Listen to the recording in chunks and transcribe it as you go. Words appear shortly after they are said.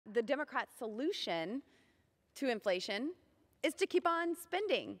the Democrats' solution to inflation is to keep on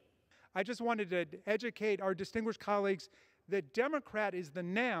spending. I just wanted to educate our distinguished colleagues that Democrat is the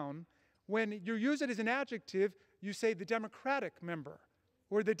noun. When you use it as an adjective, you say the Democratic member,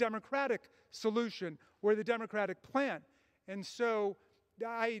 or the Democratic solution, or the Democratic plan. And so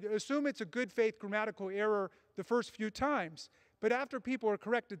I assume it's a good faith grammatical error the first few times. But after people are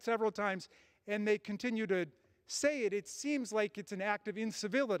corrected several times and they continue to say it, it seems like it's an act of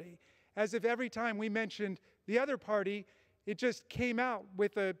incivility, as if every time we mentioned the other party, it just came out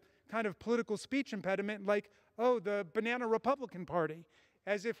with a kind of political speech impediment like, oh, the Banana Republican Party,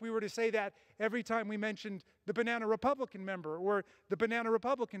 as if we were to say that every time we mentioned the Banana Republican member or the Banana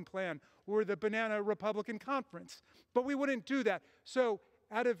Republican plan or the Banana Republican Conference. But we wouldn't do that. So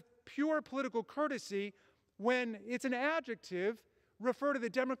out of pure political courtesy, when it's an adjective, refer to the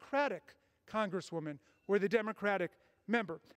Democratic Congresswoman or the Democratic member.